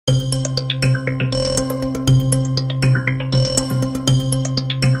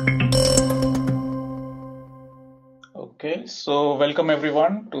Hi, so welcome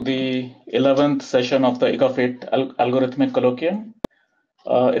everyone to the 11th session of the IGAFIT Algorithmic Colloquium.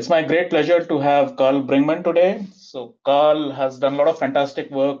 It's my great pleasure to have Karl Bringmann today. So Karl has done a lot of fantastic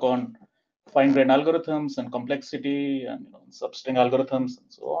work on fine-grained algorithms and complexity and substring algorithms and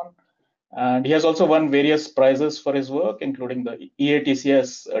so on. And he has also won various prizes for his work, including the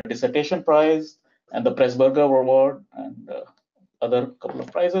EATCS Dissertation Prize and the Pressburger Award and other couple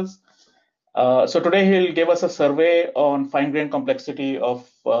of prizes. So today he'll give us a survey on fine-grained complexity of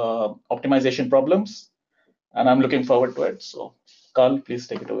optimization problems, and I'm looking forward to it. So Karl, please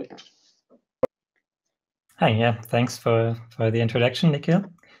take it away. Hi, yeah, thanks for the introduction, Nikhil.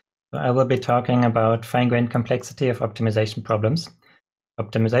 I will be talking about fine-grained complexity of optimization problems.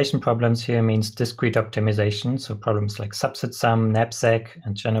 Optimization problems here means discrete optimization, so problems like subset sum, knapsack,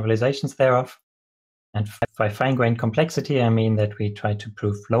 and generalizations thereof. And by fine-grained complexity, I mean that we try to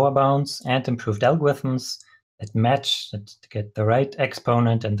prove lower bounds and improved algorithms that match, that get the right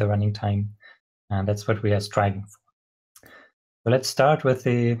exponent and the running time. And that's what we are striving for. So let's start with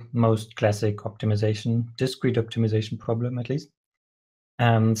the most classic optimization, discrete optimization problem, at least.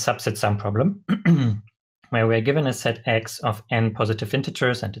 Subset sum problem, where we're given a set X of n positive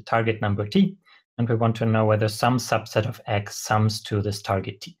integers and a target number T, and we want to know whether some subset of X sums to this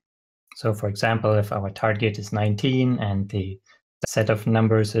target T. So for example, if our target is 19 and the set of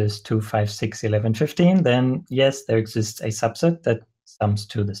numbers is 2, 5, 6, 11, 15, then yes, there exists a subset that sums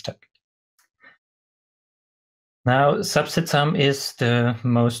to this target. Now, subset sum is the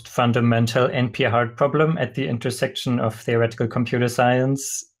most fundamental NP-hard problem at the intersection of theoretical computer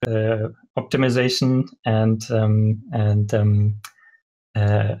science, optimization, and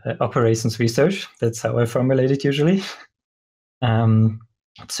operations research. That's how I formulate it usually.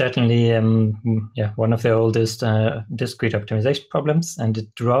 Certainly, one of the oldest discrete optimization problems, and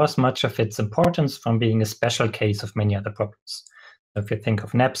it draws much of its importance from being a special case of many other problems. So if you think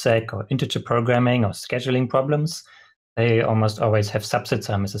of knapsack or integer programming or scheduling problems, they almost always have subset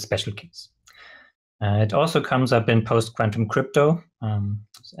sum as a special case. It also comes up in post-quantum crypto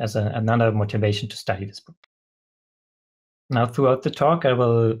as another motivation to study this problem. Now, throughout the talk, I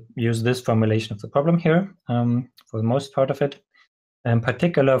will use this formulation of the problem here for the most part of it. In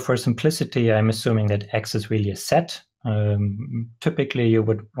particular, for simplicity, I'm assuming that X is really a set. Typically, you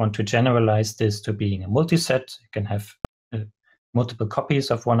would want to generalize this to being a multiset. You can have multiple copies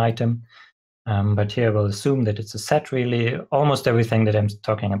of one item. But here we'll assume that it's a set, really. Almost everything that I'm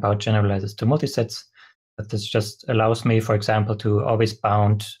talking about generalizes to multisets. But this just allows me, for example, to always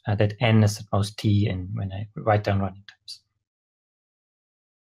bound that n is at most t when I write down running times.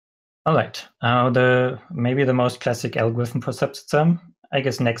 All right, maybe the most classic algorithm for subset sum, I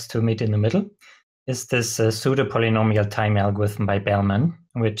guess next to meet in the middle, is this pseudopolynomial time algorithm by Bellman,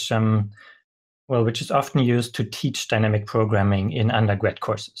 which is often used to teach dynamic programming in undergrad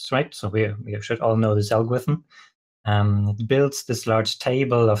courses, right? So we should all know this algorithm. It builds this large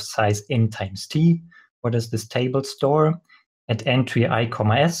table of size n times t. What does this table store? At entry I,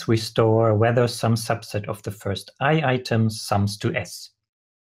 s, we store whether some subset of the first I items sums to s.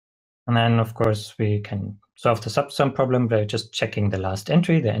 And then, of course, we can solve the subsum problem by just checking the last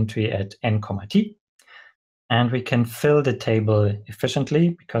entry, the entry at n, t. And we can fill the table efficiently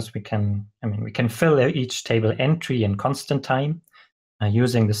because we can fill each table entry in constant time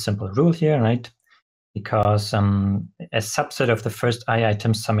using this simple rule here, right? Because a subset of the first I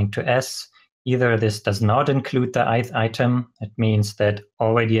item summing to s, either this does not include the ith item, it means that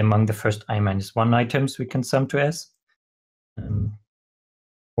already among the first I minus 1 items we can sum to s,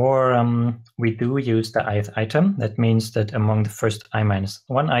 or we do use the ith item. That means that among the first I minus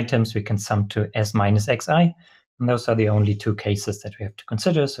 1 items, we can sum to s minus xi. And those are the only two cases that we have to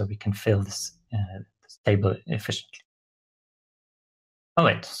consider, so we can fill this table efficiently. All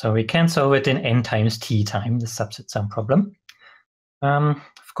right, so we can solve it in n times t time, the subset sum problem.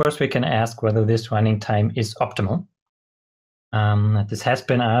 Of course, we can ask whether this running time is optimal. This has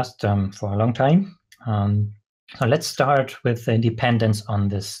been asked for a long time. So let's start with the dependence on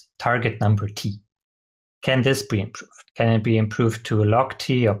this target number t. Can this be improved? Can it be improved to log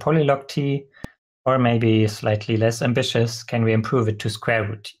t or polylog t? Or maybe slightly less ambitious, can we improve it to square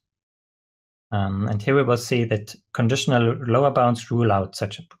root t? And here we will see that conditional lower bounds rule out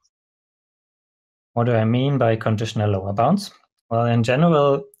such a proof. What do I mean by conditional lower bounds? Well, in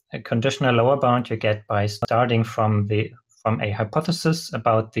general, a conditional lower bound you get by starting from a hypothesis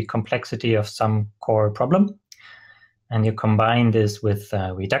about the complexity of some core problem. And you combine this with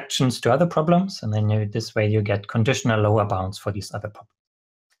reductions to other problems, and then this way you get conditional lower bounds for these other problems.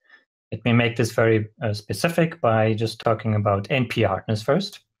 Let me make this very specific by just talking about NP hardness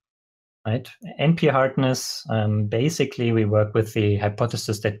first. right? NP hardness, basically we work with the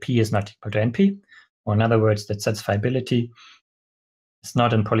hypothesis that P is not equal to NP, or in other words, that satisfiability is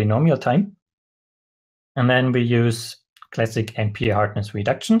not in polynomial time. And then we use classic NP hardness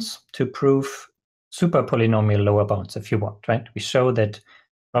reductions to prove super polynomial lower bounds if you want, right? We show that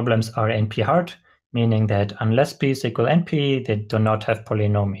problems are NP hard, meaning that unless P is equal NP, they do not have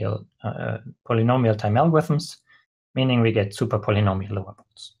polynomial time algorithms, meaning we get super polynomial lower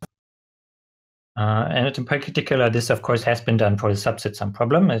bounds. And in particular, this of course has been done for the subset sum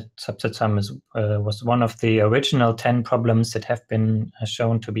problem. Subset sum was one of the original 10 problems that have been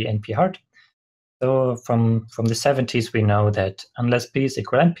shown to be NP hard. So from the 70s, we know that unless P is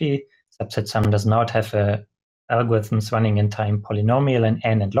equal NP, subset sum does not have algorithms running in time polynomial in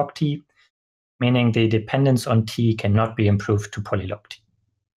n and log t, meaning the dependence on t cannot be improved to polylog t.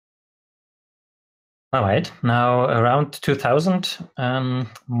 All right, now around 2000,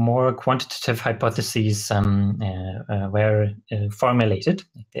 more quantitative hypotheses were formulated,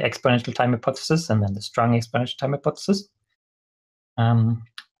 like the exponential time hypothesis and then the strong exponential time hypothesis.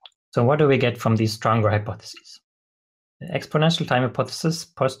 So what do we get from these stronger hypotheses? The exponential time hypothesis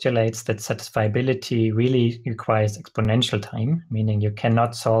postulates that satisfiability really requires exponential time, meaning you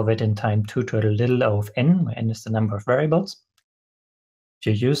cannot solve it in time 2 to the little o of n, where n is the number of variables. If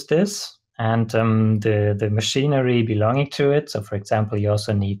you use this, and the machinery belonging to it. So, for example, you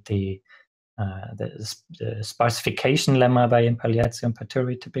also need the sparsification lemma by Impagliazzi and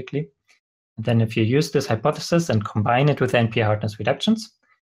Paturi typically. And then if you use this hypothesis and combine it with NP hardness reductions,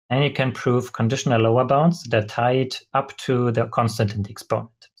 then you can prove conditional lower bounds that are tied up to the constant in the exponent.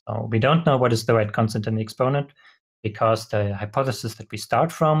 So we don't know what is the right constant in the exponent because the hypothesis that we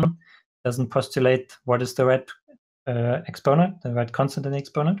start from doesn't postulate what is the right exponent, the right constant in the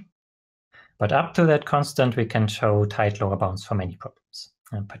exponent. But up to that constant, we can show tight lower bounds for many problems.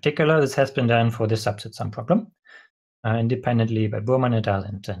 In particular, this has been done for the subset sum problem, independently by Bringmann et al.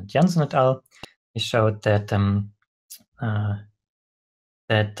 And Janssen et al. We showed that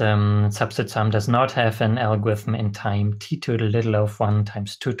subset sum does not have an algorithm in time t to the little of 1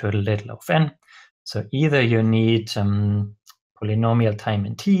 times 2 to the little of n. So either you need polynomial time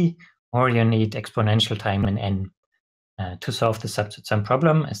in t, or you need exponential time in n. To solve the subset sum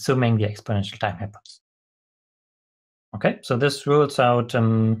problem, assuming the exponential time hypothesis. Okay, so this rules out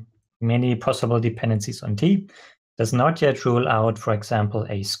many possible dependencies on t. Does not yet rule out, for example,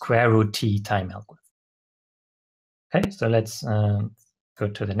 a square root t time algorithm. Okay, so let's go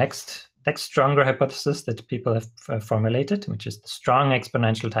to the next stronger hypothesis that people have formulated, which is the strong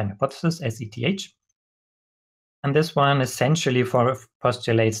exponential time hypothesis, SETH. And this one essentially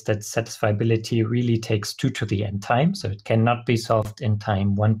postulates that satisfiability really takes 2 to the n time, so it cannot be solved in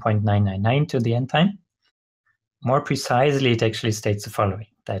time 1.999 to the n time. More precisely, it actually states the following,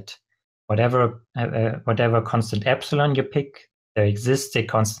 that whatever constant epsilon you pick, there exists a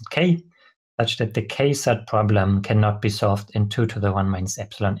constant k, such that the k-sub problem cannot be solved in 2 to the 1 minus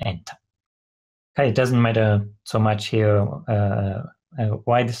epsilon n time. Okay, it doesn't matter so much here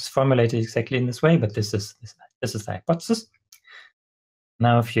why this is formulated exactly in this way, but this is the hypothesis.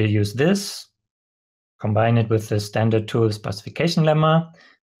 Now, if you use this, combine it with the standard tool sparsification lemma,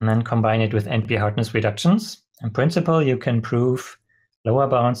 and then combine it with NP hardness reductions, in principle, you can prove lower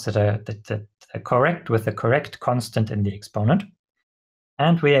bounds that are correct with the correct constant in the exponent.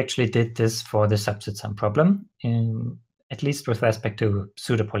 And we actually did this for the subset sum problem, at least with respect to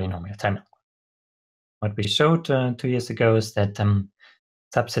pseudopolynomial time. What we showed 2 years ago is that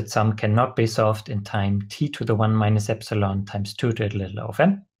subset sum cannot be solved in time t to the 1 minus epsilon times 2 to the little of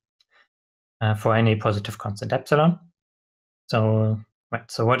n for any positive constant epsilon. So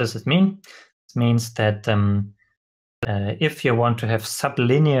what does it mean? It means that if you want to have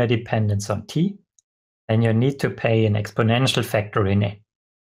sublinear dependence on t, then you need to pay an exponential factor in n.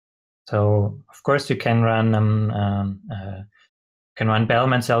 So of course you can run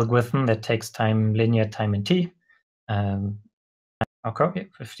Bellman's algorithm that takes linear time in t. Okay,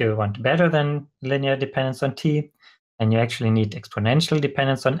 if you want better than linear dependence on t, then you actually need exponential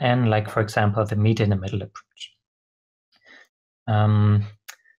dependence on n, like for example the meet in the middle approach.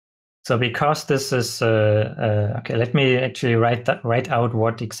 So because this is okay, let me actually write out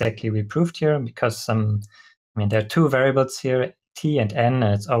what exactly we proved here, because I mean there are 2 variables here, t and n,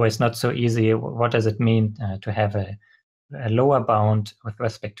 and it's always not so easy. What does it mean to have a lower bound with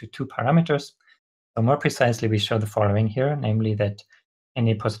respect to 2 parameters? So more precisely, we show the following here, namely that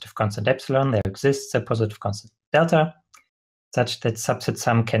any positive constant epsilon, there exists a positive constant delta, such that subset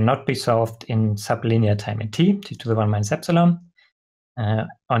sum cannot be solved in sublinear time in t to the 1 minus epsilon,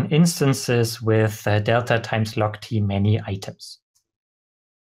 on instances with delta times log t many items.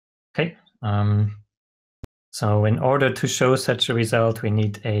 Okay. So in order to show such a result, we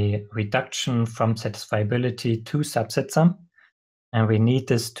need a reduction from satisfiability to subset sum. And we need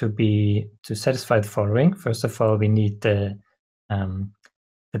this to satisfy the following. First of all, we need the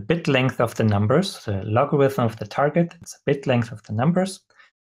bit length of the numbers, the logarithm of the target. It's a bit length of the numbers.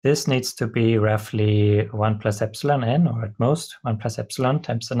 This needs to be roughly 1 plus epsilon n, or at most 1 plus epsilon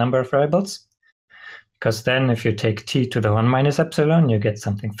times the number of variables. Because then if you take t to the 1 minus epsilon, you get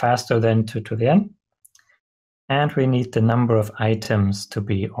something faster than 2 to the n. And we need the number of items to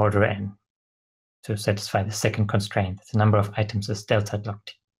be order n to satisfy the second constraint. The number of items is delta log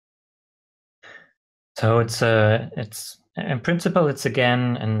t. So it's in principle, it's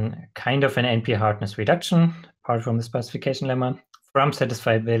again kind of an NP hardness reduction, apart from the specification lemma, from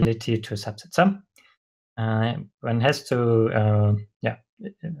satisfiability to subset sum. One has to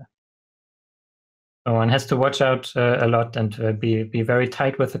one has to watch out a lot and be very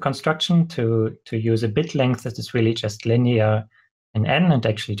tight with the construction to use a bit length that is really just linear in n and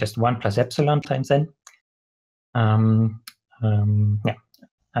actually just 1 plus epsilon times n. I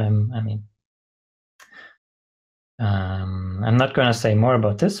mean, I'm not going to say more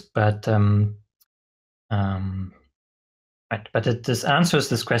about this, but this answers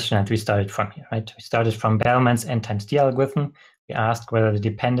this question that we started from here, right? We started from Bellman's n times d algorithm. We asked whether the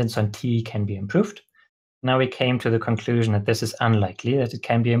dependence on t can be improved. Now we came to the conclusion that this is unlikely that it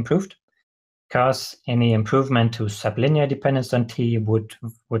can be improved, because any improvement to sublinear dependence on t would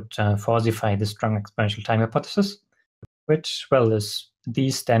falsify the strong exponential time hypothesis, which, well, is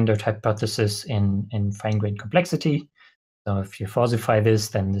the standard hypothesis in fine-grained complexity. So if you falsify this,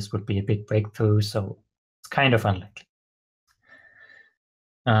 then this would be a big breakthrough. So it's kind of unlikely.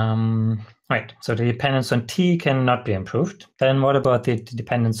 Right. So the dependence on t cannot be improved. Then what about the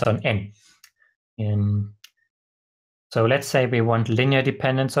dependence on n? So let's say we want linear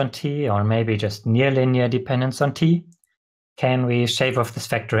dependence on t, or maybe just near linear dependence on t. Can we shave off this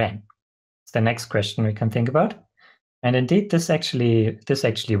factor n? It's the next question we can think about. And indeed, this actually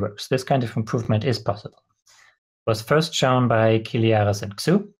works. This kind of improvement is possible. It was first shown by Kiliaris and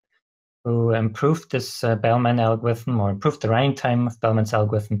Xu, who improved this Bellman algorithm, or improved the running time of Bellman's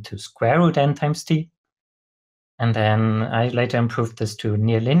algorithm to square root n times t. And then I later improved this to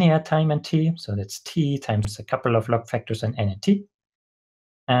near linear time and t. So that's t times a couple of log factors on n and t.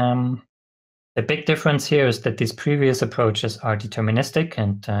 The big difference here is that these previous approaches are deterministic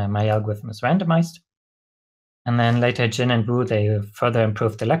and my algorithm is randomized. And then later Jin and Wu, they further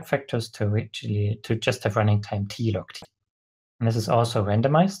improved the log factors to just have running time t log t. And this is also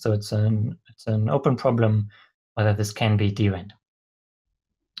randomized, so it's an open problem whether this can be de-random.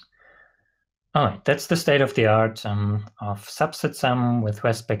 All right, that's the state of the art of subset sum with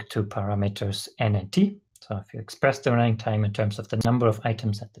respect to parameters n and t. So if you express the running time in terms of the number of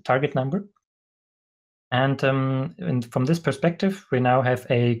items at the target number. And from this perspective, we now have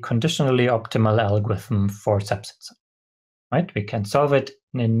a conditionally optimal algorithm for subset sum. Right? We can solve it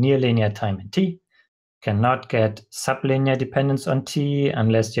in near linear time in t. Cannot get sublinear dependence on t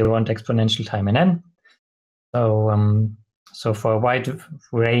unless you want exponential time in n. So for a wide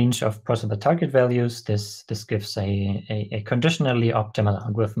range of possible target values, this gives a conditionally optimal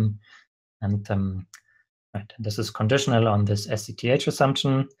algorithm, and this is conditional on this SCTH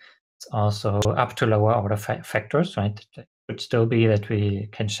assumption. It's also up to lower order factors, right? It could still be that we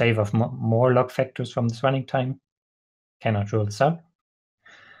can shave off more log factors from this running time. Cannot rule this out.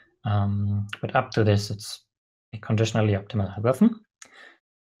 But up to this, it's a conditionally optimal algorithm.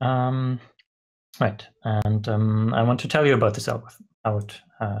 Right, and I want to tell you about this algorithm,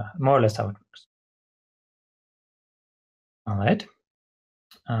 more or less how it works. All right.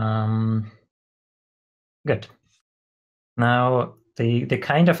 Good. Now, the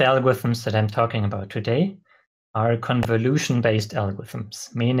kind of algorithms that I'm talking about today are convolution-based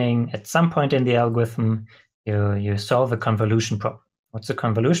algorithms, meaning at some point in the algorithm, you solve a convolution problem. What's a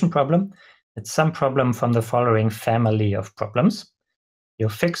convolution problem? It's some problem from the following family of problems. You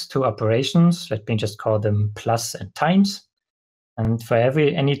fix two operations, let me just call them plus and times. And for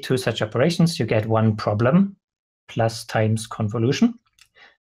any two such operations, you get one problem, plus times convolution.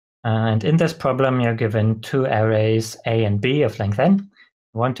 And in this problem, you're given two arrays A and B of length n.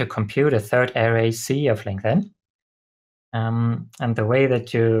 You want to compute a third array C of length n. And the way that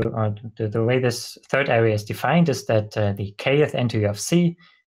the way this third array is defined is that the kth entry of C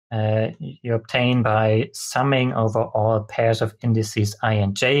you obtain by summing over all pairs of indices I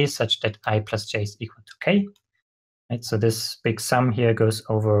and j, such that I plus j is equal to k. Right? So this big sum here goes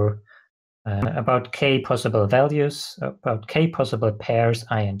over about k possible values, about k possible pairs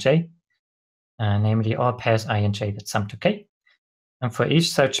I and j, namely all pairs I and j that sum to k. And for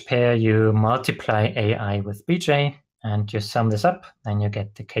each such pair, you multiply AI with Bj, and you sum this up, and you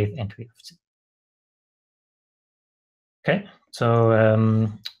get the kth entry of Z. Okay, so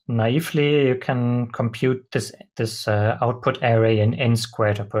naively, you can compute this output array in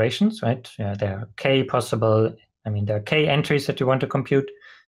n-squared operations, right? There are k possible. There are k entries that you want to compute.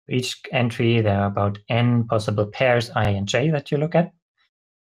 For each entry, there are about n possible pairs I and j that you look at.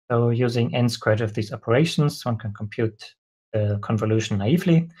 So using n-squared of these operations, one can compute the convolution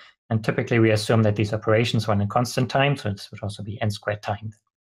naively. And typically, we assume that these operations run in constant time, so this would also be n-squared time.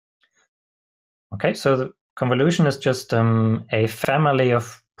 Okay, so the convolution is just a family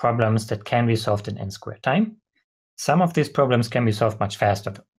of problems that can be solved in n-squared time. Some of these problems can be solved much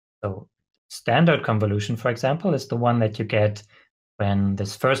faster. So standard convolution, for example, is the one that you get when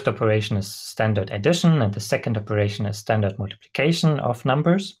this first operation is standard addition and the second operation is standard multiplication of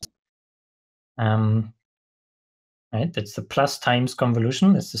numbers. Right, it's the plus times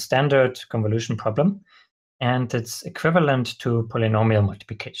convolution. It's the standard convolution problem, and it's equivalent to polynomial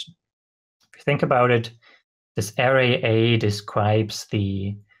multiplication. If you think about it, this array A describes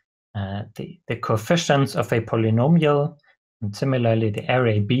the coefficients of a polynomial, and similarly, the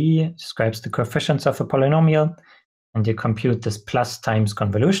array B describes the coefficients of a polynomial. And you compute this plus times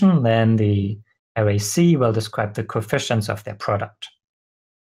convolution, then the array C will describe the coefficients of their product,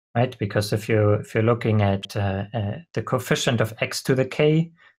 right? Because if you're looking at the coefficient of x to the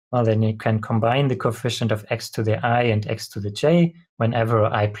k, well, then you can combine the coefficient of x to the I and x to the j whenever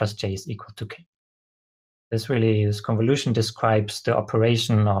I plus j is equal to k. This convolution describes the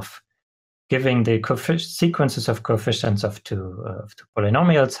operation of giving the sequences of coefficients of two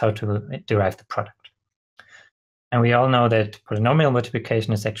polynomials, how to derive the product. And we all know that polynomial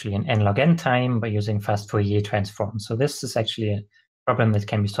multiplication is actually in n log n time by using fast Fourier transforms. So this is actually a problem that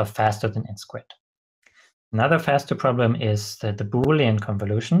can be solved faster than n-squared. Another faster problem is the Boolean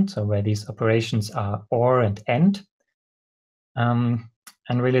convolution, so where these operations are or and and. And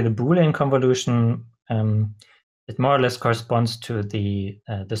really the Boolean convolution, it more or less corresponds to the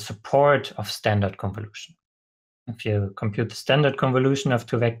support of standard convolution. If you compute the standard convolution of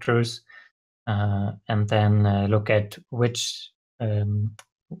two vectors, and then look at which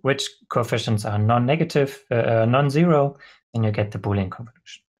coefficients are non-negative, non-zero, then you get the Boolean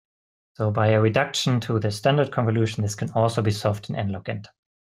convolution. So by a reduction to the standard convolution, this can also be solved in n log n.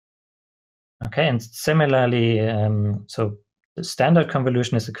 Okay, and similarly, so the standard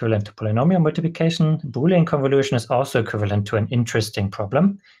convolution is equivalent to polynomial multiplication. Boolean convolution is also equivalent to an interesting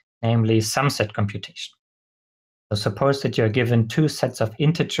problem, namely sum set computation. So suppose that you're given two sets of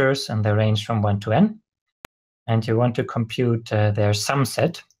integers and they range from 1 to n, and you want to compute their sum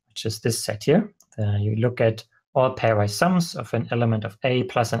set, which is this set here. You look at all pairwise sums of an element of A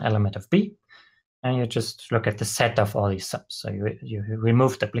plus an element of B, and you just look at the set of all these sums. So you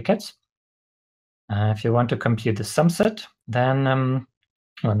remove duplicates. If you want to compute the sum set, then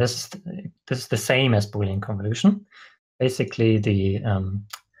well, this is the same as Boolean convolution. Basically,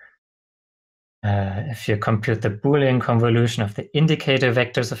 if you compute the Boolean convolution of the indicator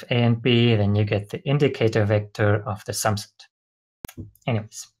vectors of A and B, then you get the indicator vector of the sum set.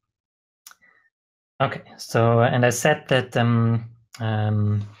 Anyways. Okay, so, and I said that the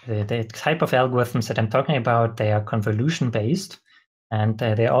type of algorithms that I'm talking about, they are convolution-based, and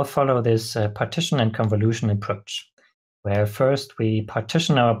they all follow this partition and convolution approach, where first we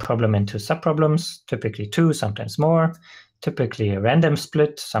partition our problem into subproblems, typically 2, sometimes more, typically a random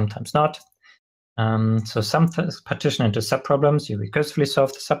split, sometimes not. So some partition into subproblems, you recursively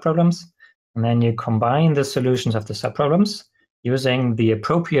solve the subproblems, and then you combine the solutions of the subproblems using the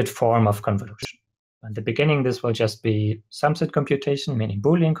appropriate form of convolution. At the beginning, this will just be sum set computation, meaning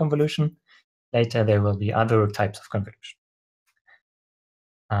Boolean convolution. Later, there will be other types of convolution.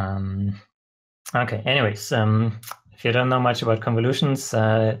 Okay, anyways, if you don't know much about convolutions,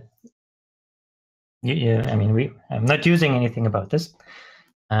 I'm not using anything about this.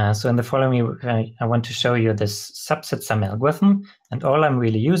 So in the following, I want to show you this subset sum algorithm, and all I'm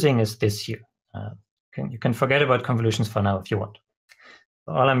really using is this here. You can forget about convolutions for now if you want.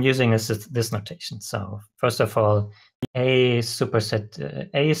 All I'm using is this notation. So first of all, A superscript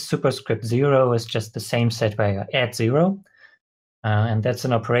 0 is just the same set where you add 0. And that's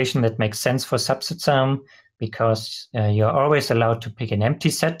an operation that makes sense for subset sum because you're always allowed to pick an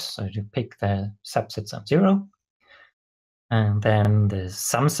empty set. So you pick the subset sum 0. And then the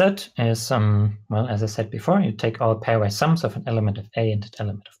sum set is, well, as I said before, you take all pairwise sums of an element of A and an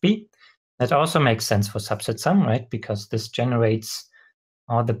element of B. That also makes sense for subset sum, right? Because this generates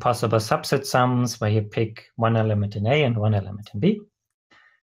all the possible subset sums where you pick one element in A and one element in B.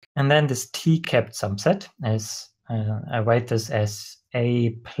 And then this t-capped sum set is I write this as a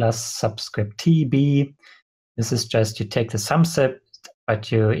plus subscript t b. This is just you take the sum set,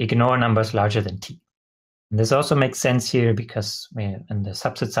 but you ignore numbers larger than t. And this also makes sense here because in the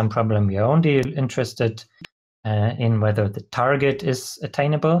subset sum problem, we are only interested in whether the target is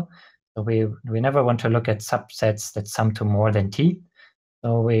attainable. So we never want to look at subsets that sum to more than t.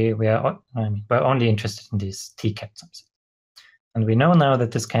 So we're only interested in this t-cap subset. And we know now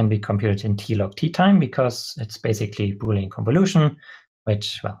that this can be computed in t log t time because it's basically Boolean convolution,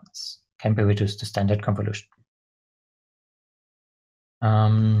 which, well, can be reduced to standard convolution.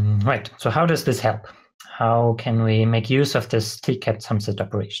 Right, so how does this help? How can we make use of this t-cap subset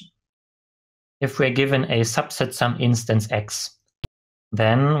operation? If we're given a subset sum instance x,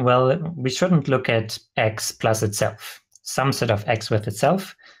 then, well, we shouldn't look at x plus itself. Sum set of x with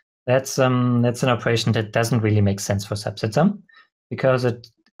itself, that's an operation that doesn't really make sense for subset sum because it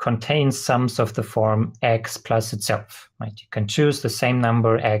contains sums of the form x plus itself. Right? You can choose the same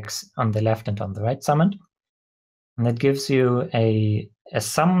number x on the left and on the right summand, and that gives you a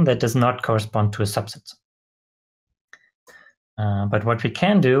sum that does not correspond to a subset sum. But what we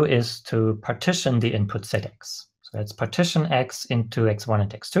can do is to partition the input set x. So let's partition x into x1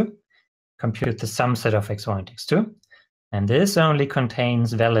 and x2, compute the sum set of x1 and x2, and this only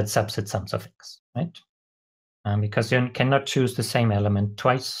contains valid subset sums of x, right? Because you cannot choose the same element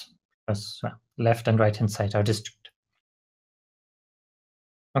twice, because left and right hand side are disjoint.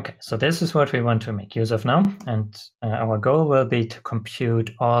 Okay, so this is what we want to make use of now, and our goal will be to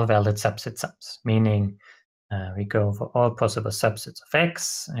compute all valid subset sums, meaning we go for all possible subsets of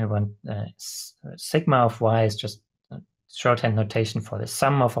x. I want sigma of y is just shorthand notation for the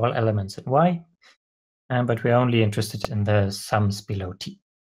sum of all elements in y, but we're only interested in the sums below t.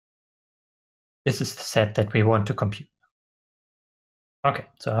 This is the set that we want to compute. Okay,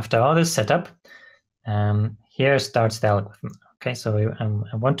 so after all this setup, here starts the algorithm. Okay, so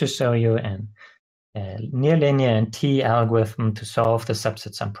I want to show you a near linear and t algorithm to solve the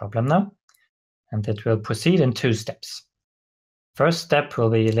subset sum problem now. And it will proceed in 2 steps. First step will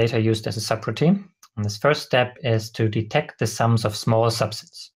be later used as a subroutine. And this first step is to detect the sums of small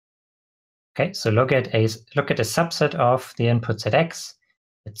subsets. Okay, so look at a subset of the input set x.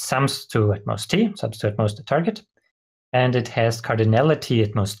 It sums to at most t, sums to at most the target, and it has cardinality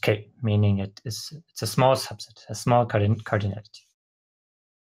at most k, meaning it's a small subset, a small cardinality.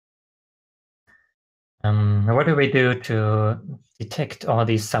 What do we do to detect all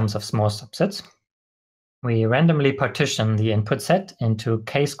these sums of small subsets? We randomly partition the input set into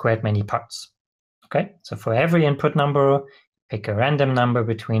k² many parts. Okay, so for every input number, pick a random number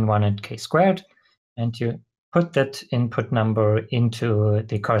between 1 and k², and you put that input number into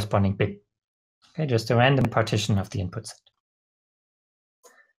the corresponding bin. Okay, just a random partition of the input set.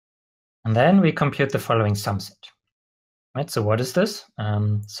 And then we compute the following sum set. Right, so what is this?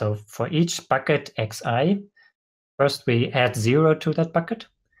 So for each bucket xi, first we add 0 to that bucket,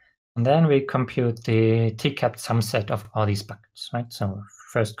 and then we compute the t-capped sum set of all these buckets. Right, so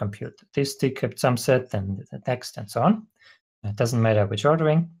first compute this t-capped sum set, then the next, and so on. It doesn't matter which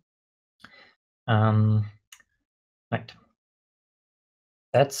ordering. Right.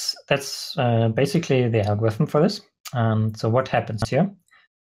 That's basically the algorithm for this. So what happens here?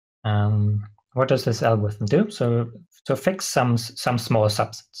 What does this algorithm do? So to fix some small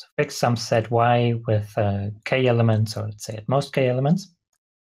subsets, fix some set y with k elements, or let's say at most k elements.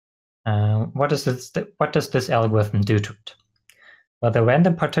 What does this algorithm do to it? Well, the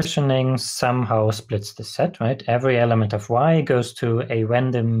random partitioning somehow splits the set, right? Every element of y goes to a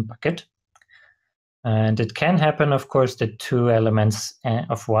random bucket. And it can happen, of course, that 2 elements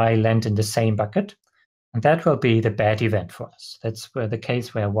of y land in the same bucket. And that will be the bad event for us. That's the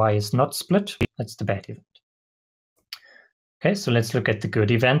case where y is not split. That's the bad event. Okay, so let's look at the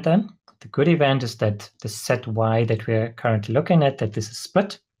good event then. The good event is that the set y that we're currently looking at, that this is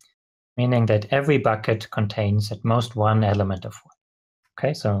split, meaning that every bucket contains at most 1 element of y.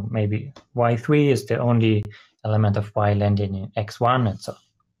 Okay, so maybe y3 is the only element of y landing in x1 and so on.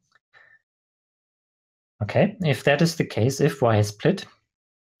 Okay, if that is the case, if y is split,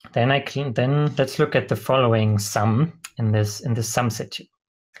 then let's look at the following sum in this sum set here.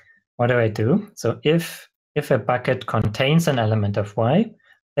 What do I do? So if a bucket contains an element of y,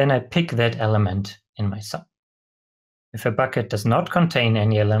 then I pick that element in my sum. If a bucket does not contain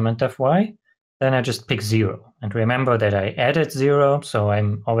any element of y, then I just pick 0. And remember that I added 0, so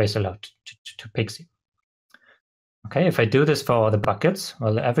I'm always allowed to pick 0. Okay, if I do this for all the buckets,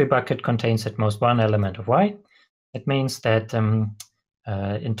 well, every bucket contains at most 1 element of y. It means that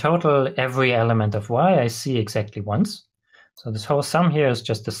in total, every element of y I see exactly once. So this whole sum here is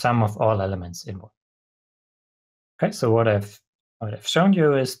just the sum of all elements in y. Okay, so what I've shown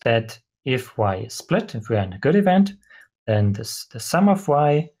you is that if y is split, if we are in a good event, then the sum of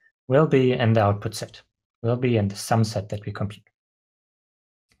y will be in the output set, will be in the sum set that we compute.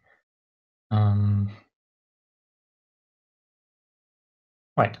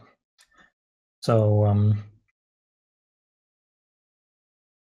 Right. So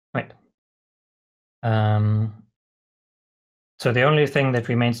right. So the only thing that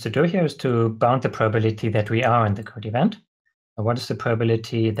remains to do here is to bound the probability that we are in the good event. So what is the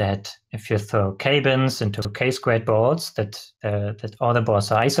probability that if you throw k-bins into k-squared balls, that all the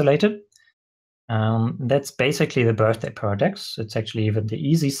balls are isolated? That's basically the birthday paradox. It's actually even the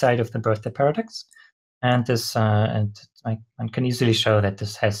easy side of the birthday paradox. And this, and one can easily show that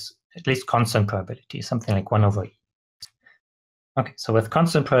this has at least constant probability, something like 1/e. Okay, so with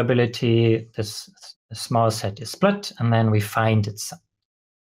constant probability, this small set is split, and then we find its sum.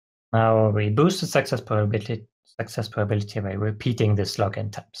 Now we boost the success probability by repeating this log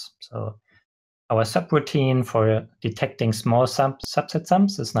n times. So our subroutine for detecting small subset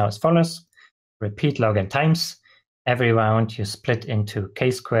sums is now as follows: repeat log n times. Every round you split into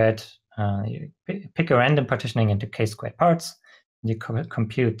k-squared. You pick a random partitioning into k-squared parts. You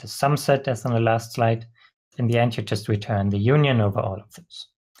compute the sum set as on the last slide. In the end, you just return the union over all of those.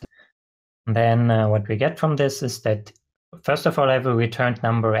 And then what we get from this is that, first of all, every returned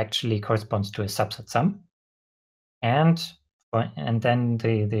number actually corresponds to a subset sum. And then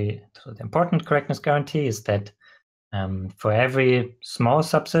the important correctness guarantee is that for every small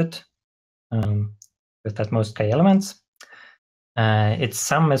subset with at most k elements, its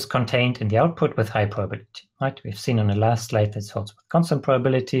sum is contained in the output with high probability. Right? We've seen on the last slide that it holds with constant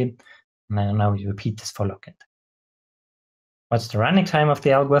probability. And now we repeat this for log n. What's the running time of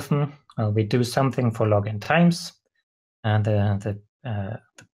the algorithm? Well, we do something for log n times. And the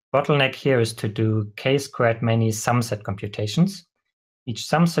bottleneck here is to do k-squared many sum set computations. Each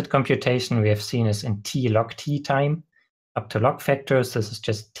sum set computation we have seen is in t log t time. Up to log factors, this is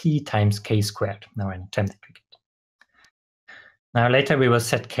just t times k-squared, now in term that we get. Now later we will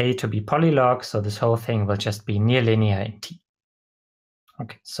set k to be polylog, so this whole thing will just be near linear in t.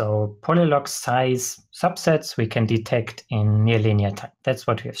 Okay, so polylog size subsets we can detect in near linear time. That's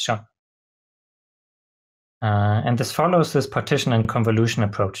what we have shown. And this follows this partition and convolution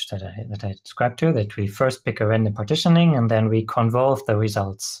approach that I described to you, that we first pick a random partitioning and then we convolve the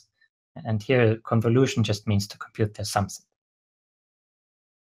results. And here convolution just means to compute their sum set.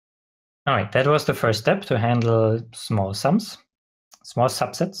 All right, that was the first step, to handle small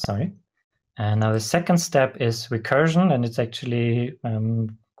subsets, sorry. And now the second step is recursion, and it's actually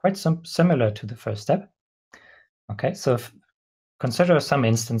quite similar to the first step. Okay, so consider some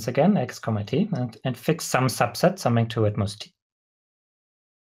instance again, x comma t, and fix some subset summing to at most t.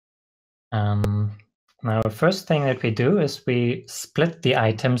 Now the first thing that we do is we split the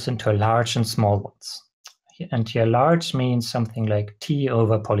items into large and small ones. And here large means something like t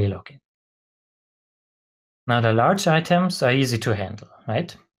over polylog n. Now the large items are easy to handle,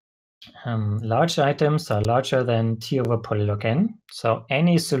 right? Large items are larger than t over polylog n, so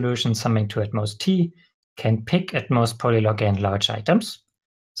any solution summing to at most t can pick at most polylog n large items.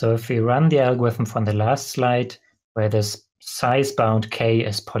 So if we run the algorithm from the last slide, where this size bound k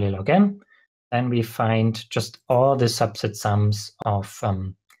is polylog n, then we find just all the subset sums of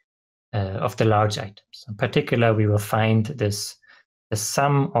the large items. In particular, we will find the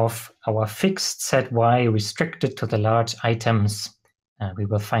sum of our fixed set y restricted to the large items. We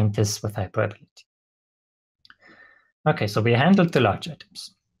will find this with high probability. Okay, so we handled the large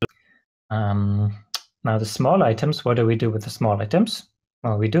items. Now the small items, what do we do with the small items?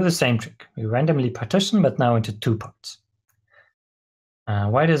 Well, we do the same trick. We randomly partition, but now into two parts.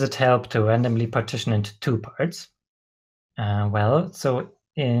 Why does it help to randomly partition into two parts? Well, so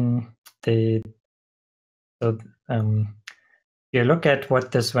in the you look at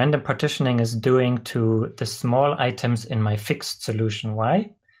what this random partitioning is doing to the small items in my fixed solution y.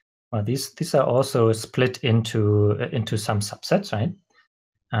 Well, these are also split into some subsets, right?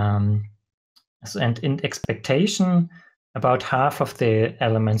 And in expectation, about half of the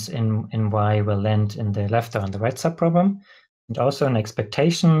elements in y will land in the left or on the right subprogram. And also in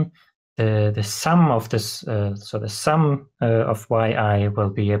expectation, the sum of this, so the sum of yi will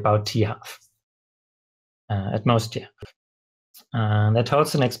be about t half, at most t half. That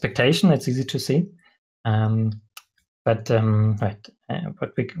holds an expectation. It's easy to see, but right.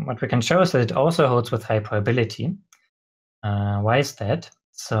 What we can show is that it also holds with high probability. Why is that?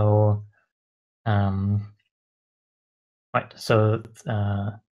 So, right. So,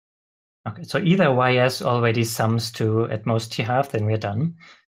 okay. So either ys already sums to at most t half, then we're done.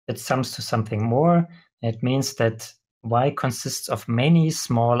 It sums to something more. It means that Y consists of many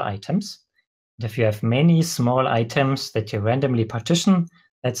small items. And if you have many small items that you randomly partition,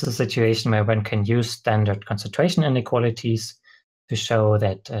 that's a situation where one can use standard concentration inequalities to show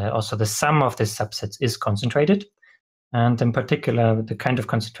that also the sum of the subsets is concentrated. And in particular, the kind of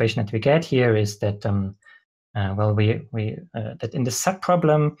concentration that we get here is that, that in the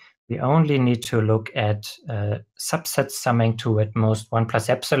subproblem, we only need to look at subsets summing to at most 1 plus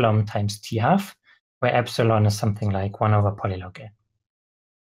epsilon times t half, where epsilon is something like 1 over polylog n.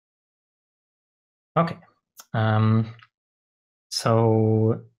 Okay,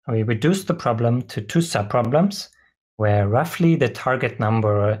 so we reduced the problem to 2 subproblems, where roughly the target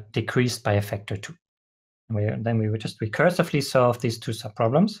number decreased by a factor 2. Then we would just recursively solve these 2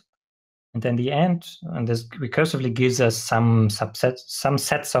 subproblems. And then the end, and this recursively gives us some sets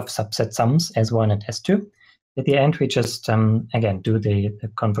of subset sums, S1 and S2. At the end, we just, again, do the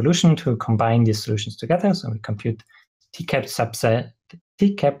convolution to combine these solutions together. So we compute t-capped sumset,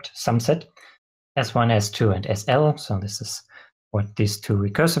 S1, S2, and SL. So this is what these 2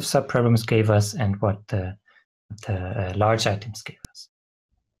 recursive subproblems gave us and what the large items gave us.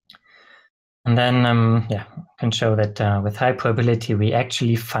 And then, I can show that with high probability, we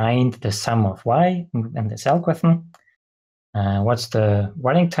actually find the sum of Y in this algorithm. What's the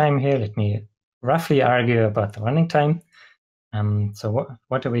running time here? Let me roughly argue about the running time. So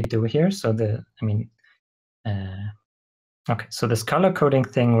what do we do here? So so this color coding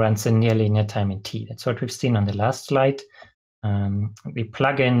thing runs in near linear time in t. That's what we've seen on the last slide. We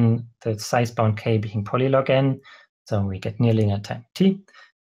plug in the size bound k being polylog n, so we get near linear time in t.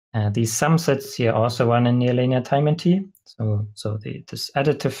 These sum sets here also run in near linear time in t. So this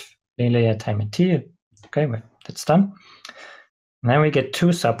additive linear time in t. Okay, well, that's done. And then we get 2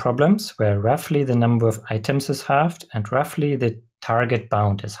 subproblems where roughly the number of items is halved and roughly the target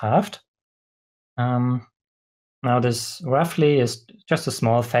bound is halved. Now this roughly is just a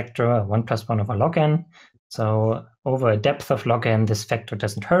small factor, 1 plus 1 over log n. So over a depth of log n, this factor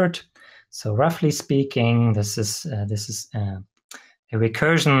doesn't hurt. So roughly speaking, this is a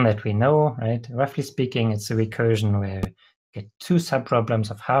recursion that we know, right? Roughly speaking, it's a recursion where you get 2 subproblems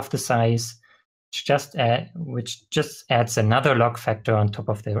of half the size, which just adds another log factor on top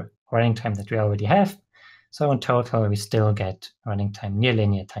of the running time that we already have. So in total, we still get running time near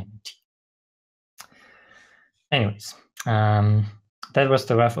linear time in t. Anyways, that was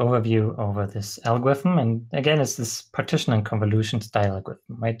the rough overview over this algorithm. And again, it's this partition and convolution style algorithm,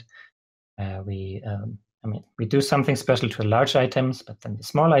 right? We do something special to large items, but then the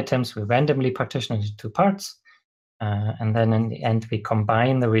small items, we randomly partition into 2 parts. And then in the end, we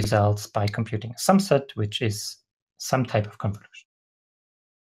combine the results by computing a sum set, which is some type of convolution.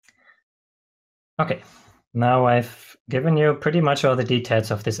 Okay, now I've given you pretty much all the details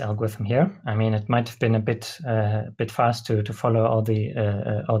of this algorithm here. I mean, it might have been a bit fast to follow all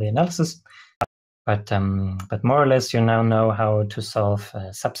the analysis, but more or less you now know how to solve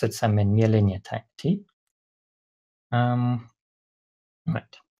subset sum in near linear time t. Right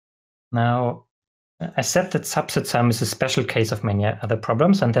now, I said that subset sum is a special case of many other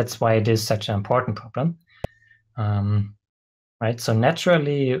problems, and that's why it is such an important problem. Right, so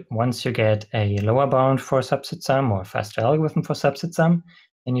naturally, once you get a lower bound for subset sum or a faster algorithm for subset sum,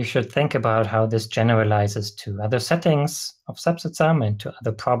 then you should think about how this generalizes to other settings of subset sum and to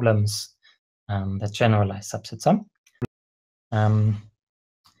other problems that generalize subset sum.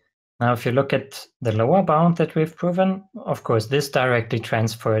 Now, if you look at the lower bound that we've proven, of course, this directly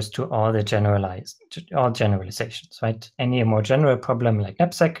transfers to all generalizations, right? Any more general problem like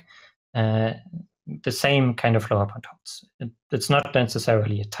Knapsack, the same kind of lower bound holds. It's not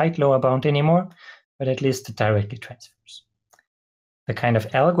necessarily a tight lower bound anymore, but at least it directly transfers. The kind of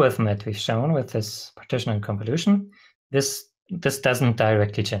algorithm that we've shown with this partition and convolution, this doesn't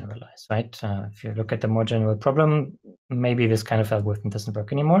directly generalize, right? If you look at the more general problem, maybe this kind of algorithm doesn't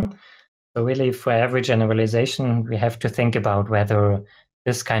work anymore. So really, for every generalization, we have to think about whether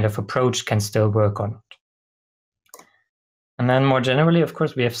this kind of approach can still work or not. And then more generally, of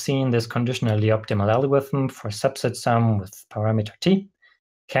course, we have seen this conditionally optimal algorithm for subset sum with parameter t.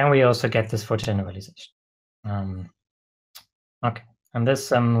 Can we also get this for generalization? Okay, and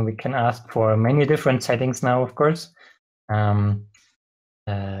this we can ask for many different settings now, of course. There's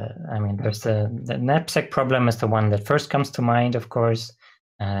the knapsack problem is the one that first comes to mind, of course.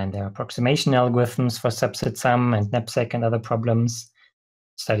 And there are approximation algorithms for subset sum and knapsack and other problems.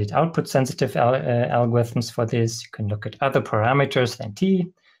 Studied output-sensitive algorithms for this. You can look at other parameters than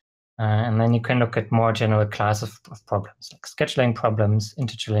t. And then you can look at more general classes of problems, like scheduling problems,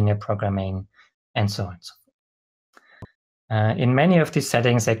 integer linear programming, and so on and so forth. In many of these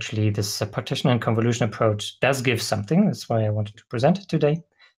settings, actually, this partition and convolution approach does give something. That's why I wanted to present it today.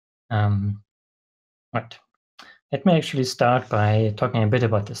 Right. Let me actually start by talking a bit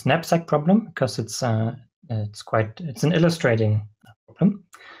about this knapsack problem, because it's an illustrating problem.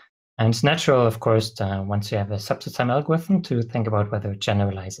 And it's natural, of course, once you have a subset sum algorithm, to think about whether it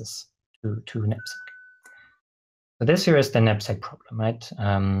generalizes to knapsack. So this here is the knapsack problem, right?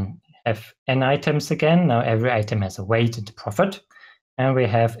 Have n items again. Now every item has a weight and a profit, and we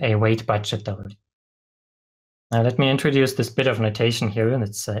have a weight budget W. Now let me introduce this bit of notation here, and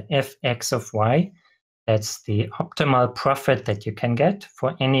it's fx of y. That's the optimal profit that you can get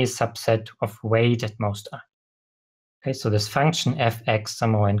for any subset of weight at most I. Okay, so this function fx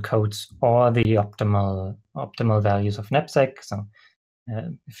somehow encodes all the optimal values of knapsack. So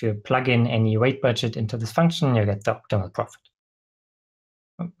if you plug in any weight budget into this function, you get the optimal profit.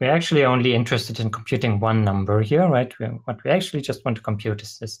 We're actually only interested in computing one number here, right? What we actually just want to compute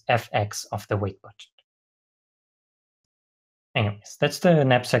is this fx of the weight budget. Anyways, that's the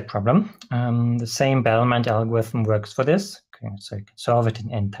knapsack problem. The same Bellman algorithm works for this. Okay, so you can solve it in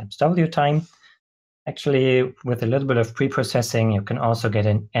n times w time. Actually, with a little bit of pre-processing, you can also get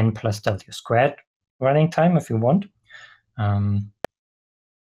an n plus w squared running time if you want.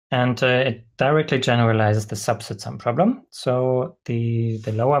 And it directly generalizes the subset sum problem. So the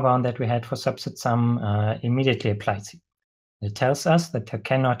lower bound that we had for subset sum immediately applies here. It tells us that there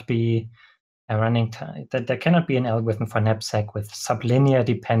cannot be a running time, that there cannot be an algorithm for knapsack with sublinear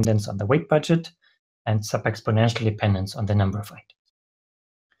dependence on the weight budget and sub-exponential dependence on the number of items.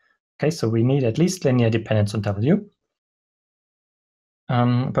 Okay, so we need at least linear dependence on W.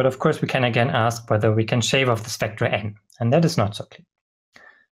 But of course, we can again ask whether we can shave off this factor n, and that is not so clear.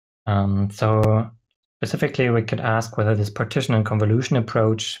 So specifically, we could ask whether this partition and convolution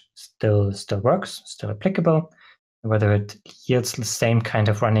approach still works, still applicable, whether it yields the same kind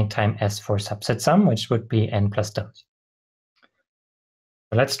of running time as for subset sum, which would be n plus w.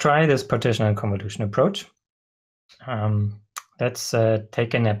 So let's try this partition and convolution approach. Let's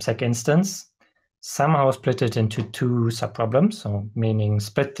take a knapsack instance, somehow split it into two subproblems, so meaning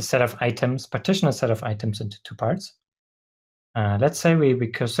split the set of items, partition a set of items into two parts. Let's say we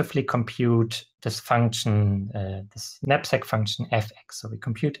recursively compute this function, this knapsack function fx. So we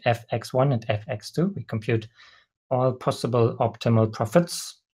compute fx1 and fx2. We compute all possible optimal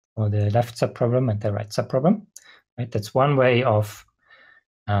profits for the left subproblem and the right subproblem. Right? That's one way of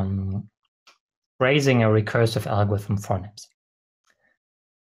phrasing a recursive algorithm for knapsack.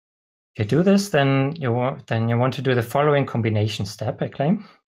 If you do this, then you want to do the following combination step, I claim.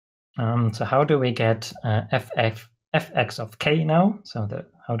 So how do we get fx of k now? So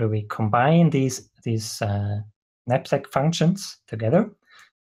how do we combine these knapsack functions together?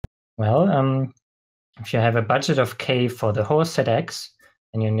 Well, if you have a budget of k for the whole set x,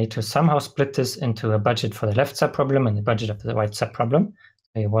 then you need to somehow split this into a budget for the left subproblem and the budget of the right subproblem.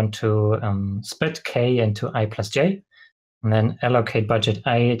 So you want to split k into I plus j, and then allocate budget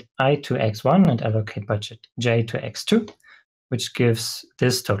I to x1 and allocate budget j to x2, which gives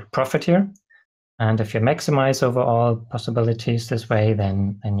this total profit here. And if you maximize over all possibilities this way,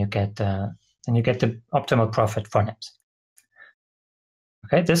 then you get the optimal profit for knapsack.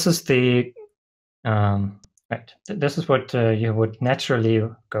 Okay, this is the right. This is what you would naturally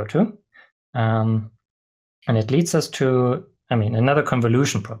go to, and it leads us to, another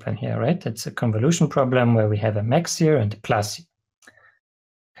convolution problem here, right? It's a convolution problem where we have a max here and a plus here.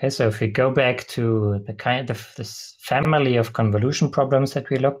 Okay, so if we go back to the kind of this family of convolution problems that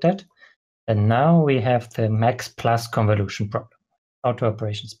we looked at, and now we have the max plus convolution problem. Outer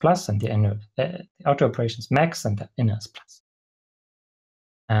operations plus and the inner outer operations max and the inners plus.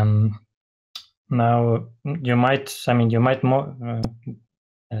 Now you might, so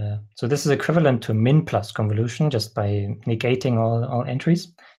this is equivalent to min plus convolution just by negating all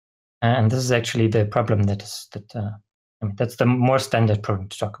entries, and this is actually the problem that's the more standard problem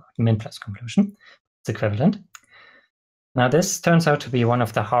to talk about, min plus convolution. It's equivalent. Now this turns out to be one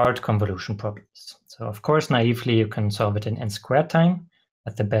of the hard convolution problems. So of course, naively, you can solve it in n squared time,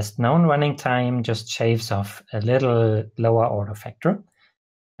 but the best known running time just shaves off a little lower order factor.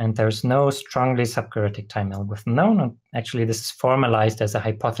 And there's no strongly subquadratic time algorithm known. And actually, this is formalized as a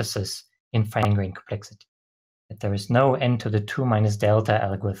hypothesis in fine-grained complexity, that there is no n to the 2 minus delta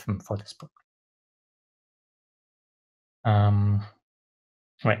algorithm for this problem.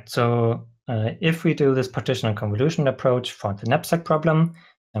 Right, so if we do this partition and convolution approach for the knapsack problem,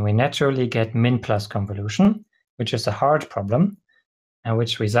 then we naturally get min plus convolution, which is a hard problem,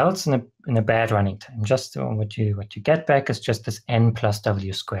 which results in a bad running time. Just what you get back is just this n plus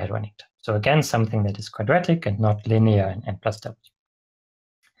w squared running time. So again, something that is quadratic and not linear in n plus w.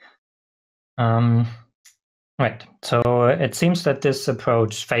 Right, so it seems that this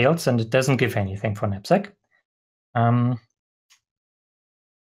approach fails and it doesn't give anything for Knapsack,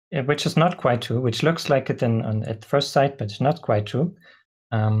 which is not quite true, which looks like it at first sight, but it's not quite true.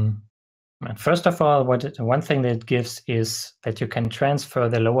 First of all, one thing that it gives is that you can transfer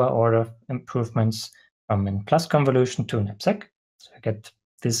the lower order improvements from n plus convolution to Knapsack. So you get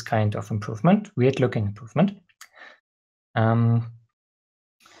this kind of improvement, weird looking improvement.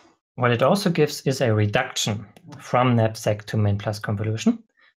 What it also gives is a reduction from Knapsack to min plus convolution.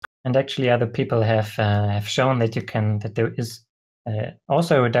 And actually other people have shown that there is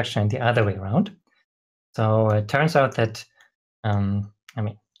also a reduction in the other way around. So it turns out that,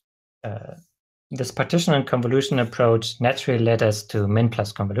 this partition and convolution approach naturally led us to min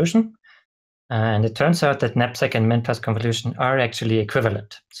plus convolution. And it turns out that Knapsack and min plus convolution are actually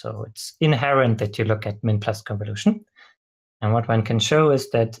equivalent. So it's inherent that you look at min plus convolution. And what one can show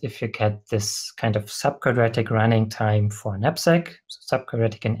is that if you get this kind of subquadratic running time for Knapsack, so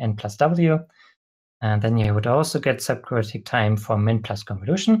subquadratic in n plus w, and then you would also get subquadratic time for min plus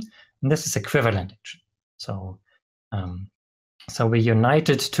convolution. And this is equivalent, actually. So we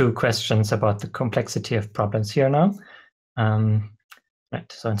united two questions about the complexity of problems here now.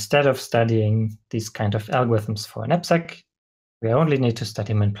 Right. So instead of studying these kind of algorithms for Knapsack, we only need to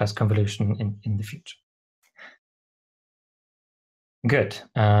study min plus convolution in the future. Good.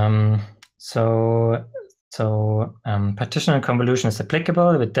 So partition and convolution is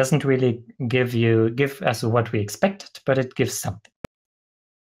applicable. It doesn't really give us what we expected, but it gives something.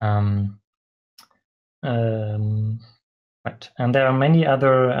 Right. And there are many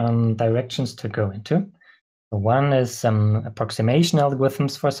other directions to go into. One is approximation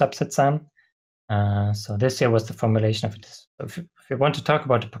algorithms for subset sum. So this here was the formulation of this. If you want to talk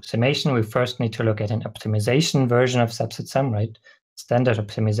about approximation, we first need to look at an optimization version of subset sum, right? Standard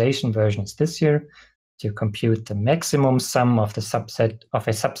optimization version is this here. To compute the maximum sum of the subset of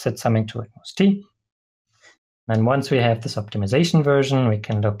a subset summing to at most t. And once we have this optimization version, we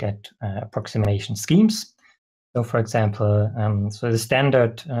can look at approximation schemes. So for example, so the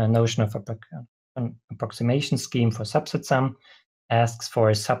standard notion of an approximation scheme for subset sum asks for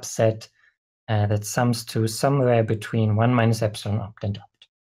a subset that sums to somewhere between 1 minus epsilon opt and opt.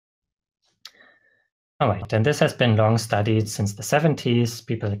 All right, and this has been long studied since the 70s.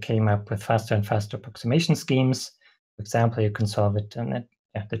 People came up with faster and faster approximation schemes. For example, you can solve it, and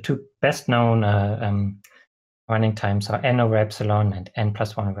the two best known running times are n over epsilon and n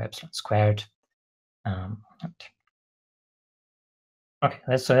plus 1 over epsilon squared.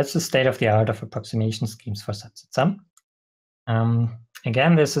 Okay, so that's the state of the art of approximation schemes for subset sum.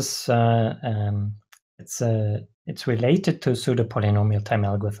 Again, this is it's related to pseudopolynomial time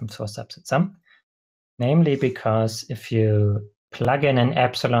algorithms for subset sum, namely because if you plug in an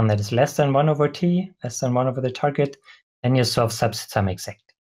epsilon that is less than 1 over t, less than 1 over the target, then you solve subset sum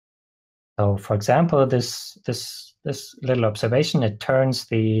exactly. So, for example, this little observation, it turns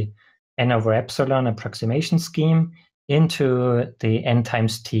the n over epsilon approximation scheme into the n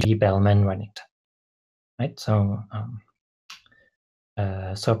times t Bellman running time, right? So,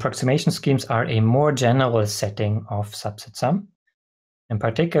 so approximation schemes are a more general setting of subset sum. In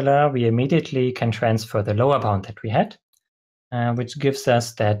particular, we immediately can transfer the lower bound that we had, which gives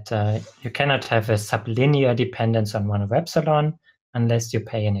us that you cannot have a sublinear dependence on 1 over epsilon unless you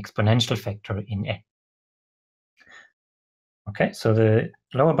pay an exponential factor in n. Okay, so the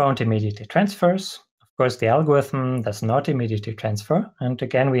lower bound immediately transfers. Of course, the algorithm does not immediately transfer. And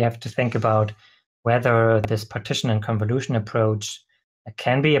again, we have to think about whether this partition and convolution approach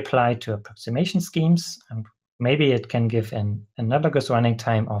can be applied to approximation schemes. And maybe it can give an analogous running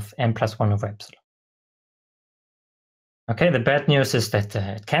time of n plus 1 over epsilon. Okay, the bad news is that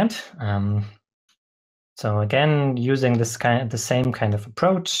it can't. So again, using the same kind of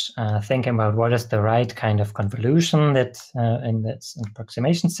approach, thinking about what is the right kind of convolution that in this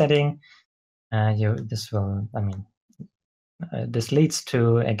approximation setting, this leads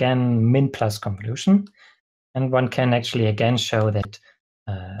to, again, min plus convolution. And one can actually again show that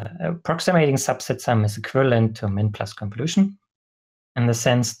approximating subset sum is equivalent to min plus convolution in the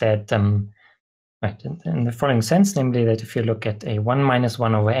sense that, right, in the following sense, namely that if you look at a 1 minus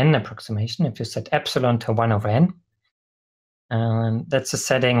 1 over n approximation, if you set epsilon to 1 over n, that's a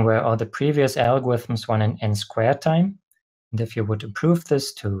setting where all the previous algorithms run in n squared time. And if you would improve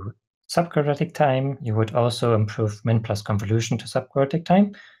this to subquadratic time, you would also improve min plus convolution to subquadratic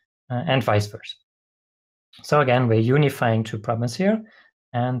time, and vice versa. So again, we're unifying two problems here,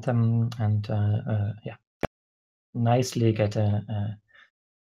 and nicely get a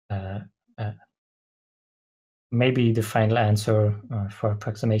maybe the final answer for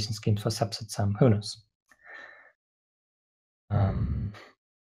approximation schemes for subset sum. Who knows?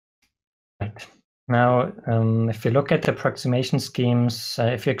 Right. Now, if you look at the approximation schemes,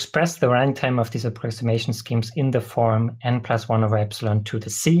 if you express the runtime of these approximation schemes in the form n+1/epsilon to the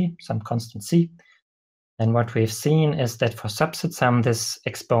c, some constant c, then what we've seen is that for subset sum, this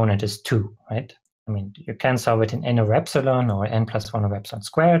exponent is 2, right? I mean, you can solve it in n/epsilon or n+1/epsilon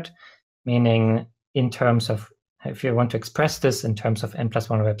squared, meaning in terms of, if you want to express this in terms of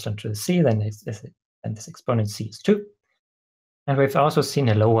n+1/epsilon to the c, then this exponent c is 2. And we've also seen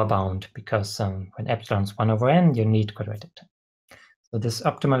a lower bound because when epsilon is 1/n, you need quadratic time. So this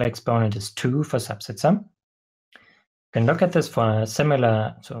optimal exponent is 2 for subset sum. You can look at this for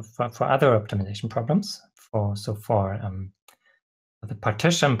similar, so for other optimization problems. For the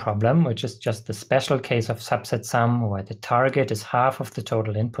partition problem, which is just the special case of subset sum where the target is half of the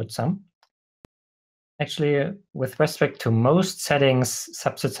total input sum. Actually, with respect to most settings,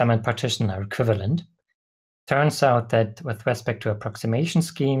 subset sum and partition are equivalent. Turns out that with respect to approximation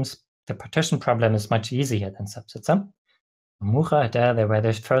schemes, the partition problem is much easier than subset sum. Mucha, they were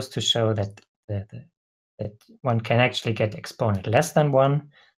the first to show that one can actually get exponent less than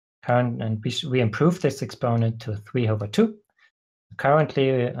 1. And we improved this exponent to 3/2.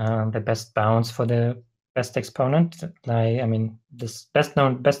 Currently, the best bounds for the best exponent lie, this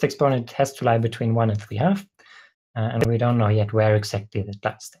best exponent has to lie between 1 and 3/2. And we don't know yet where exactly that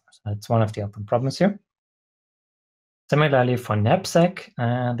lies there. So that's one of the open problems here. Similarly, for knapsack,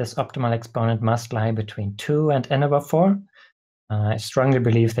 this optimal exponent must lie between 2 and n/4. I strongly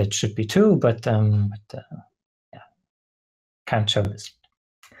believe that it should be 2, but yeah, can't show this.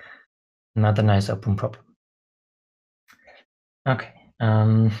 Another nice open problem. Okay,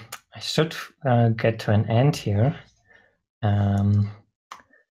 I should get to an end here.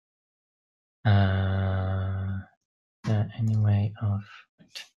 Anyway,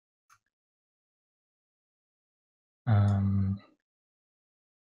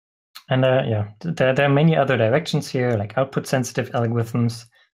 yeah, there are many other directions here, like output-sensitive algorithms,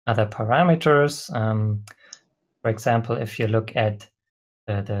 other parameters. For example, if you look at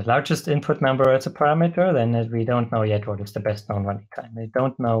the largest input number as a parameter, then we don't know yet what is the best known running time. We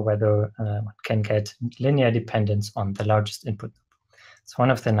don't know whether one can get linear dependence on the largest input. It's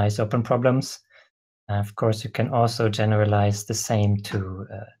one of the nice open problems. Of course, you can also generalize the same to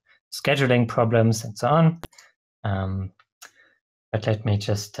scheduling problems and so on. But let me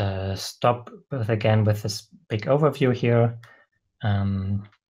just stop again with this big overview here.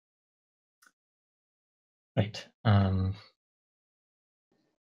 Right.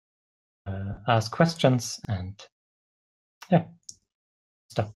 Ask questions and yeah,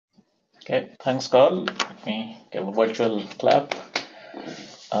 stop. Okay, thanks, Karl. Let me give a virtual clap.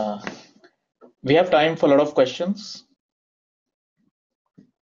 We have time for a lot of questions.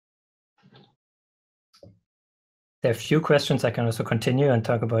 There are a few questions. I can also continue and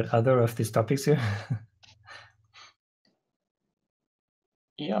talk about other of these topics here.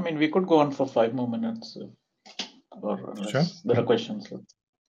 Yeah, we could go on for 5 more minutes, or sure. There are questions.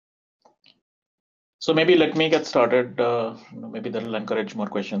 So maybe let me get started. Maybe that will encourage more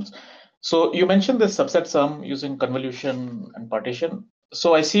questions. So you mentioned this subset sum using convolution and partition.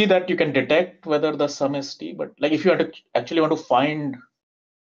 So I see that you can detect whether the sum is T, but like if you actually want to find,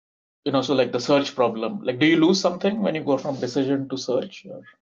 so like the search problem, like do you lose something when you go from decision to search? Or?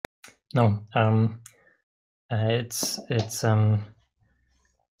 No, it's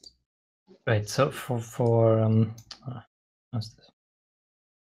right. So what's this?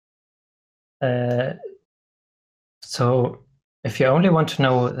 So if you only want to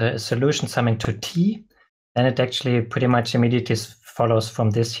know a solution summing to T, then it actually pretty much immediately follows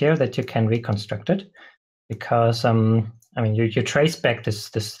from this here that you can reconstruct it, because you trace back this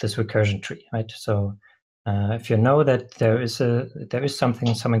recursion tree, right? So if you know that there is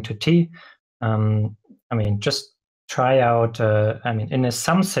something summing to T, just try out. In a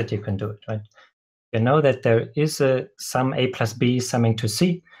sum set you can do it, right? You know that there is a sum A plus B summing to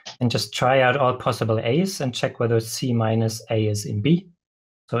C, and just try out all possible A's and check whether C minus A is in B.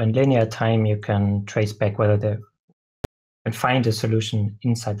 So in linear time, you can trace back whether you can find a solution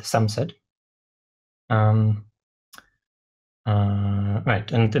inside the sum set.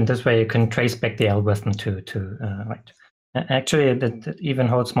 Right, and in this way, you can trace back the algorithm to right. Actually, that even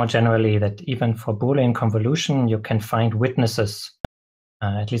holds more generally that even for Boolean convolution, you can find witnesses,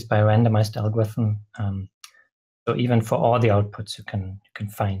 at least by a randomized algorithm. So even for all the outputs, you can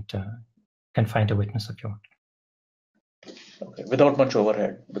find a witness of your. Okay, without much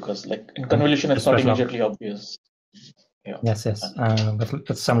overhead, because like in convolution, it's not immediately obvious. Yeah. Yes.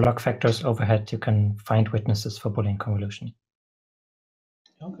 With some log factors overhead, you can find witnesses for Boolean convolution.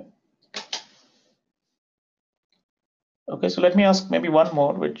 Okay. Okay, so let me ask maybe one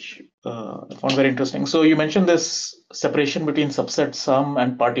more, which I found very interesting. So you mentioned this separation between subset sum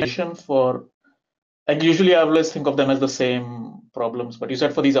and partition for, like usually I always think of them as the same problems, but you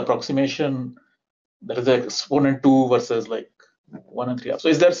said for these approximation, there is an exponent 2 versus like 1 and 3. So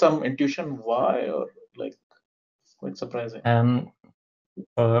is there some intuition why, or like it's quite surprising?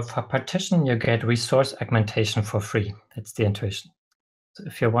 For partition, you get resource augmentation for free. That's the intuition. So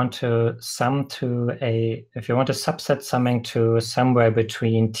if you want to subset summing to somewhere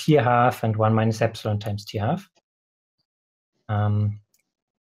between t half and 1 minus epsilon times t half, then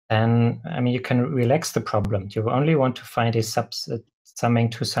you can relax the problem. You only want to find a subset summing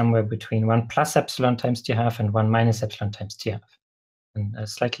to somewhere between 1 plus epsilon times t half and 1 minus epsilon times t half, and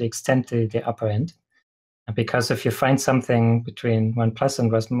slightly extend the upper end. Because if you find something between 1 plus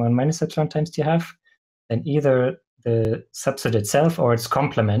and 1 minus epsilon times t half, then either the subset itself or its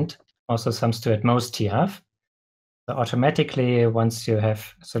complement also sums to at most t half. So automatically, once you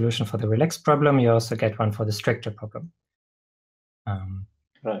have a solution for the relaxed problem, you also get one for the stricter problem.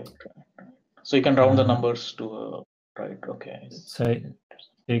 Right. So you can round the numbers to right. Okay. So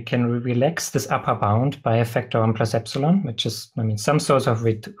you can relax this upper bound by a factor 1 plus epsilon, which is, some source of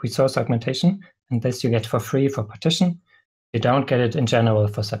resource augmentation, and this you get for free for partition. You don't get it in general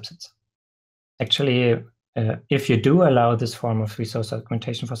for subsets. Actually, if you do allow this form of resource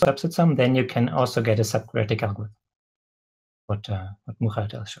augmentation for subset sum, then you can also get a subquadratic algorithm. What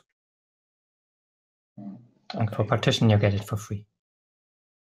Murat showed. Okay. And for partition, you get it for free.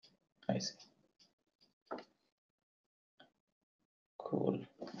 I see. Cool.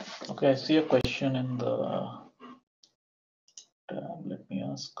 Okay, I see a question in the tab. Let me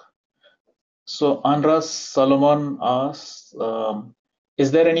ask. So Andras Solomon asks,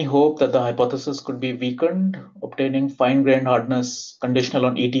 is there any hope that the hypothesis could be weakened, obtaining fine-grained hardness conditional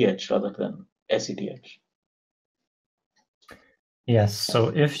on ETH rather than SETH? Yes. So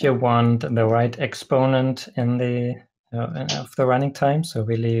if you want the right exponent in the of the running time, so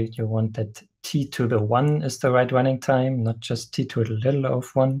really you want that t to the 1 is the right running time, not just t to the little of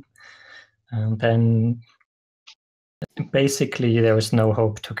 1, and then basically there is no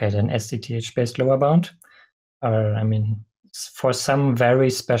hope to get an SETH-based lower bound. For some very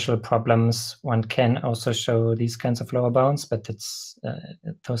special problems, one can also show these kinds of lower bounds, but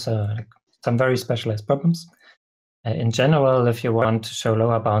those are like some very specialized problems. In general, if you want to show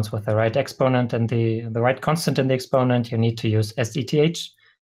lower bounds with the right exponent and the right constant in the exponent, you need to use SETH,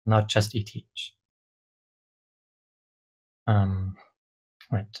 not just ETH.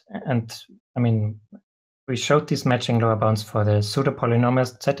 Right, and we showed these matching lower bounds for the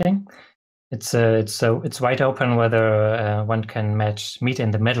pseudopolynomial setting. It's wide open whether one can meet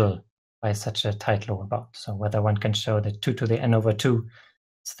in the middle by such a tight lower bound. So whether one can show that 2 to the n over 2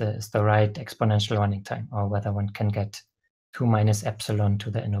 is the right exponential running time, or whether one can get 2 minus epsilon to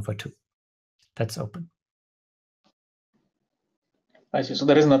the n over 2. That's open. I see. So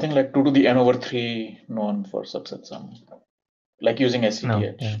there is nothing like 2 to the n over 3 known for subset sum, like using SETH.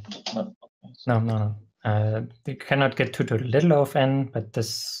 No. You cannot get 2 to the little of n, but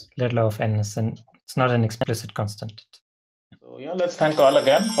this little of n it's not an explicit constant. So yeah, let's thank Karl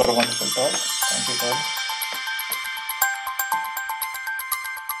again for a wonderful talk. Thank you, Karl.